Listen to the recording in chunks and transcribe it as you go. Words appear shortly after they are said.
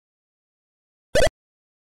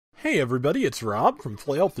Hey everybody, it's Rob from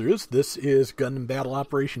Flailthroughs. This is Gundam Battle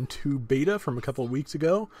Operation 2 Beta from a couple of weeks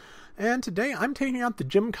ago, and today I'm taking out the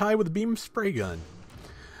Jim-Kai with a beam spray gun.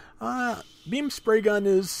 Beam spray gun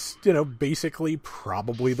is, basically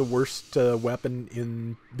probably the worst weapon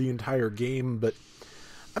in the entire game, but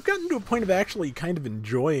I've gotten to a point of actually kind of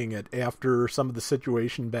enjoying it after some of the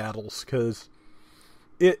situation battles, because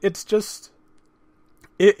it's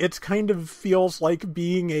kind of feels like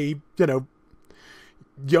being a,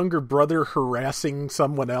 younger brother harassing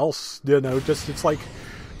someone else, it's like,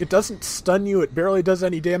 it doesn't stun you, it barely does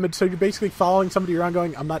any damage, so you're basically following somebody around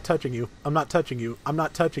going, I'm not touching you, I'm not touching you, I'm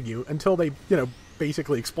not touching you, until they,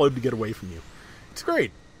 basically explode to get away from you. It's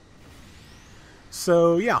great.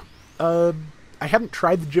 So, yeah, I haven't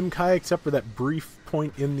tried the Jim-Kai except for that brief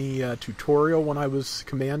point in the tutorial when I was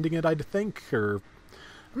commanding it, I think, or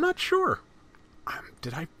I'm not sure.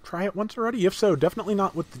 Did I try it once already? If so, definitely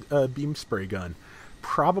not with the beam spray gun.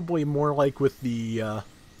 Probably more like with the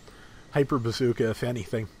Hyper Bazooka, if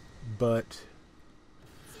anything. But,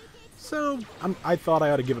 so, I thought I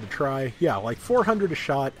ought to give it a try. Yeah, like 400 a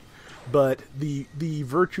shot, but the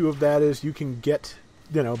virtue of that is you can get,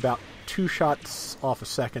 about 2 shots off a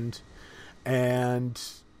second, and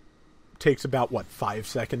takes about, 5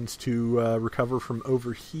 seconds to recover from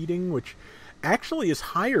overheating, which actually is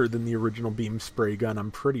higher than the original beam spray gun, I'm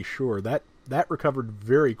pretty sure. That recovered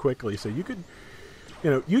very quickly, so you could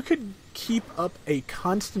keep up a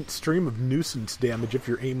constant stream of nuisance damage if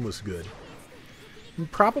your aim was good.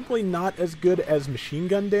 Probably not as good as machine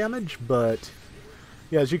gun damage, but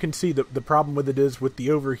yeah, as you can see, the problem with it is with the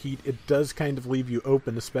overheat, it does kind of leave you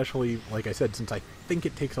open, especially, like I said, since I think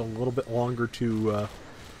it takes a little bit longer to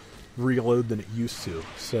reload than it used to.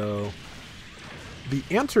 So the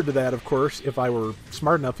answer to that, of course, if I were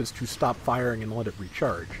smart enough, is to stop firing and let it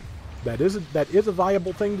recharge. That is a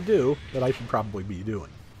viable thing to do that I should probably be doing.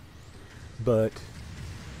 But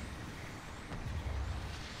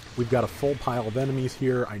we've got a full pile of enemies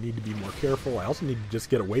here. I need to be more careful. I also need to just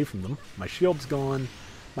get away from them. My shield's gone.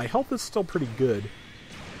 My health is still pretty good.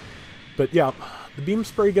 But yeah, the beam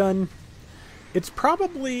spray gun, it's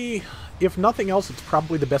probably, if nothing else, it's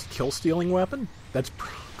probably the best kill-stealing weapon. I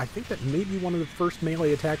think that may be one of the first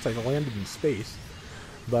melee attacks I've landed in space.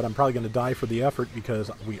 But I'm probably going to die for the effort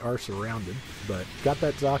because we are surrounded. But got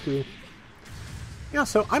that Zaku. Yeah,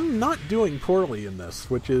 so I'm not doing poorly in this,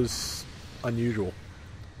 which is unusual.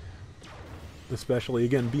 Especially,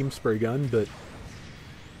 again, beam spray gun, but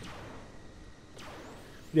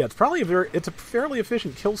yeah, it's probably it's a fairly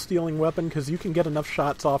efficient kill-stealing weapon because you can get enough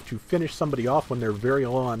shots off to finish somebody off when they're very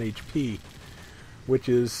low on HP, which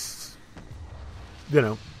is,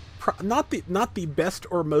 not the best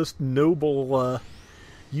or most noble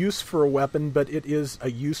use for a weapon, but it is a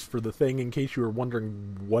use for the thing, in case you were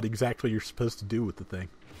wondering what exactly you're supposed to do with the thing.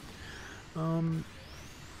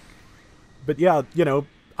 But yeah,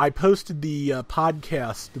 I posted the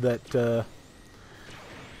podcast that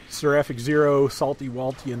Seraphic Zero, Salty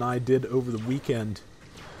Walty, and I did over the weekend.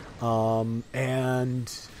 And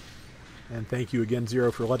thank you again, Zero,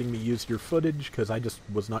 for letting me use your footage, because I just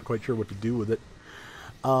was not quite sure what to do with it.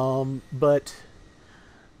 But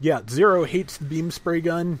yeah, Zero hates the beam spray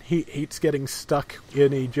gun. He hates getting stuck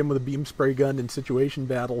in a gym with a beam spray gun in situation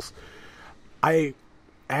battles. I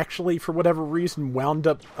actually, for whatever reason, wound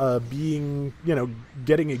up getting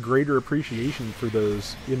a greater appreciation for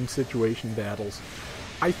those in situation battles.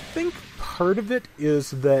 I think part of it is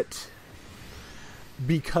that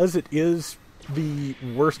because it is the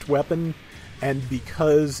worst weapon, and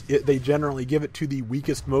because they generally give it to the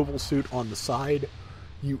weakest mobile suit on the side,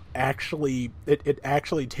 it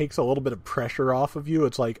actually takes a little bit of pressure off of you.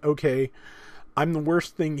 It's like, okay, I'm the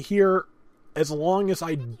worst thing here. As long as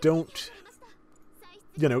I don't,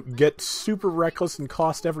 get super reckless and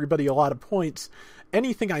cost everybody a lot of points,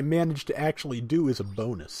 anything I manage to actually do is a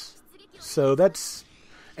bonus. So that's,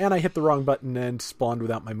 and I hit the wrong button and spawned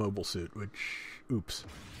without my mobile suit, which, oops.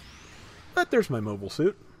 But there's my mobile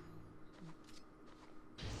suit.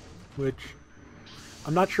 Which,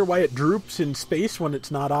 I'm not sure why it droops in space when it's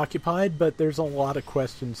not occupied, but there's a lot of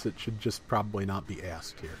questions that should just probably not be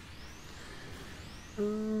asked here.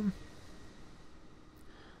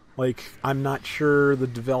 I'm not sure the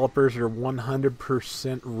developers are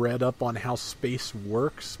 100% read up on how space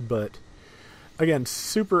works, but again,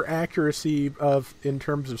 super accuracy in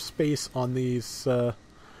terms of space on these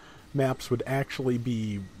maps would actually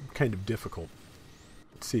be kind of difficult.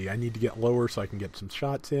 Let's see, I need to get lower so I can get some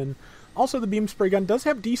shots in. Also, the beam spray gun does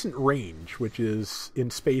have decent range, which is,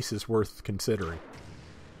 in space, is worth considering.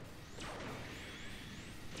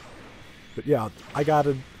 But yeah, I got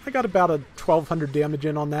about a 1200 damage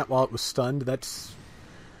in on that while it was stunned. That's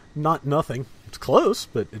Not nothing. It's close,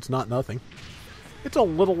 but it's not nothing. It's a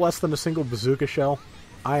little less than a single bazooka shell.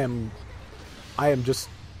 I am just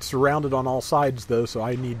surrounded on all sides, though, so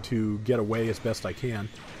I need to get away as best I can.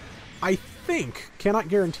 I think, cannot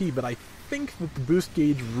guarantee, but I think that the boost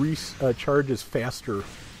gauge recharges faster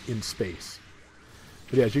in space.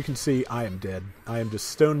 But yeah, as you can see, I am dead. I am just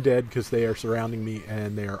stone dead because they are surrounding me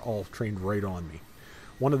and they are all trained right on me.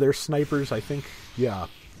 One of their snipers, I think, yeah,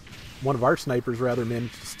 one of our snipers rather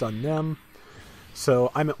managed to stun them.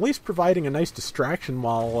 So I'm at least providing a nice distraction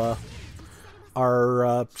while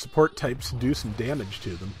our support types do some damage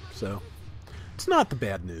to them. So it's not the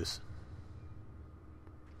bad news.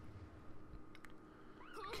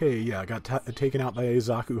 Okay, yeah, I got taken out by a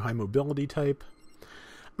Zaku high mobility type.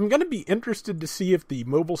 I'm going to be interested to see if the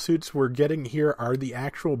mobile suits we're getting here are the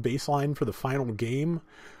actual baseline for the final game,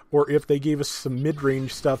 or if they gave us some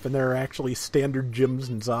mid-range stuff and there are actually standard Jims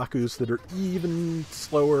and Zakus that are even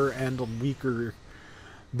slower and weaker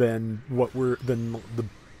than the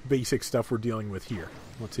basic stuff we're dealing with here.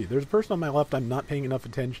 Let's see, there's a person on my left I'm not paying enough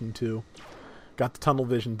attention to. Got the tunnel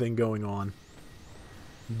vision thing going on.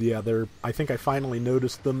 Yeah, I think I finally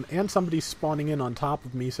noticed them, and somebody's spawning in on top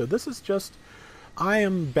of me, so this is just... I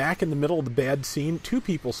am back in the middle of the bad scene. 2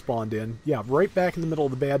 people spawned in. Yeah, right back in the middle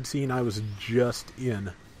of the bad scene I was just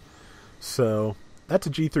in. So, that's a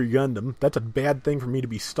G3 Gundam. That's a bad thing for me to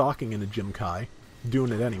be stalking in a Jim-Kai.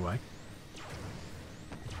 Doing it anyway.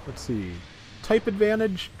 Let's see. Type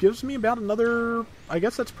advantage gives me about another... I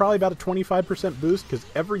guess that's probably about a 25% boost, because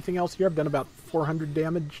everything else here I've done about 400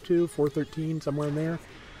 damage to. 413, somewhere in there.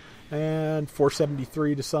 And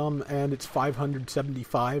 473 to some, and it's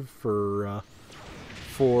 575 for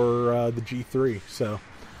the G3. So,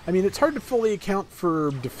 I mean, it's hard to fully account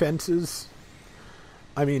for defenses.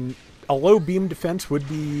 I mean, a low beam defense would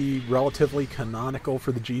be relatively canonical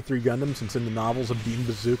for the G3 Gundam, since in the novels a beam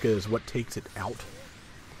bazooka is what takes it out.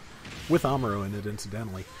 With Amuro in it,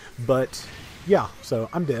 incidentally. But, yeah, so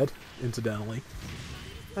I'm dead, incidentally.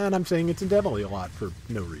 And I'm saying incidentally a lot for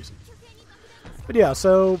no reason. But yeah,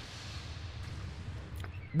 so...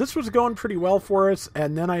 this was going pretty well for us,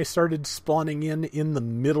 and then I started spawning in the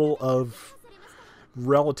middle of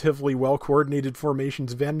relatively well-coordinated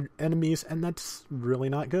formations of enemies, and that's really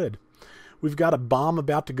not good. We've got a bomb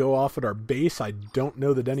about to go off at our base. I don't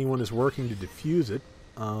know that anyone is working to defuse it.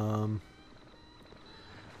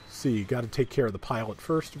 See, got to take care of the pilot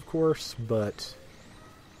first, of course, but...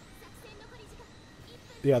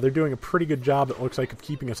 yeah, they're doing a pretty good job, it looks like, of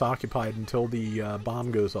keeping us occupied until the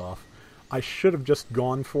bomb goes off. I should have just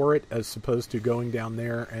gone for it as opposed to going down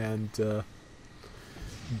there and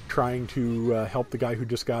trying to help the guy who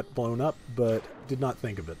just got blown up, but did not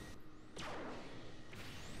think of it.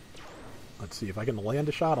 Let's see if I can land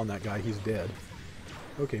a shot on that guy. He's dead.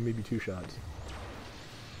 Okay, maybe 2 shots.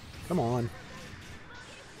 Come on.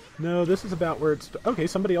 No, this is about where it's... okay,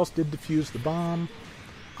 somebody else did defuse the bomb.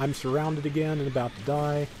 I'm surrounded again and about to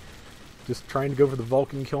die. Just trying to go for the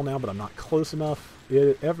Vulcan kill now, but I'm not close enough.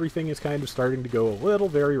 Everything is kind of starting to go a little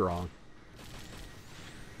very wrong.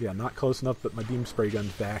 Yeah, not close enough, but my beam spray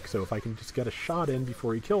gun's back, so if I can just get a shot in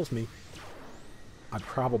before he kills me, I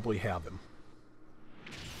probably have him.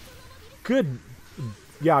 Good.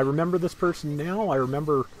 Yeah, I remember this person now. I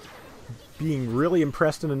remember being really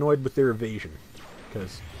impressed and annoyed with their evasion.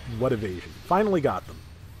 Because, what evasion? Finally got them.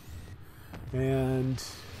 And,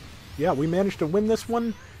 yeah, we managed to win this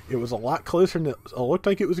one. It was a lot closer than it looked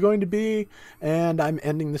like it was going to be, and I'm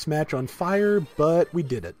ending this match on fire, but we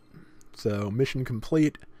did it. So, mission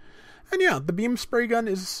complete. And yeah, the beam spray gun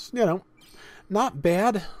is, not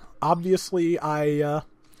bad. Obviously, I,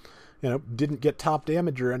 didn't get top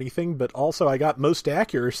damage or anything, but also I got most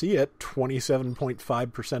accuracy at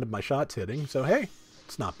 27.5% of my shots hitting, so hey,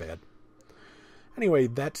 it's not bad. Anyway,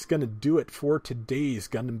 that's going to do it for today's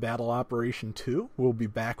Gundam Battle Operation 2. We'll be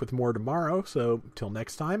back with more tomorrow, so till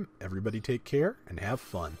next time, everybody take care and have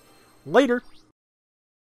fun. Later!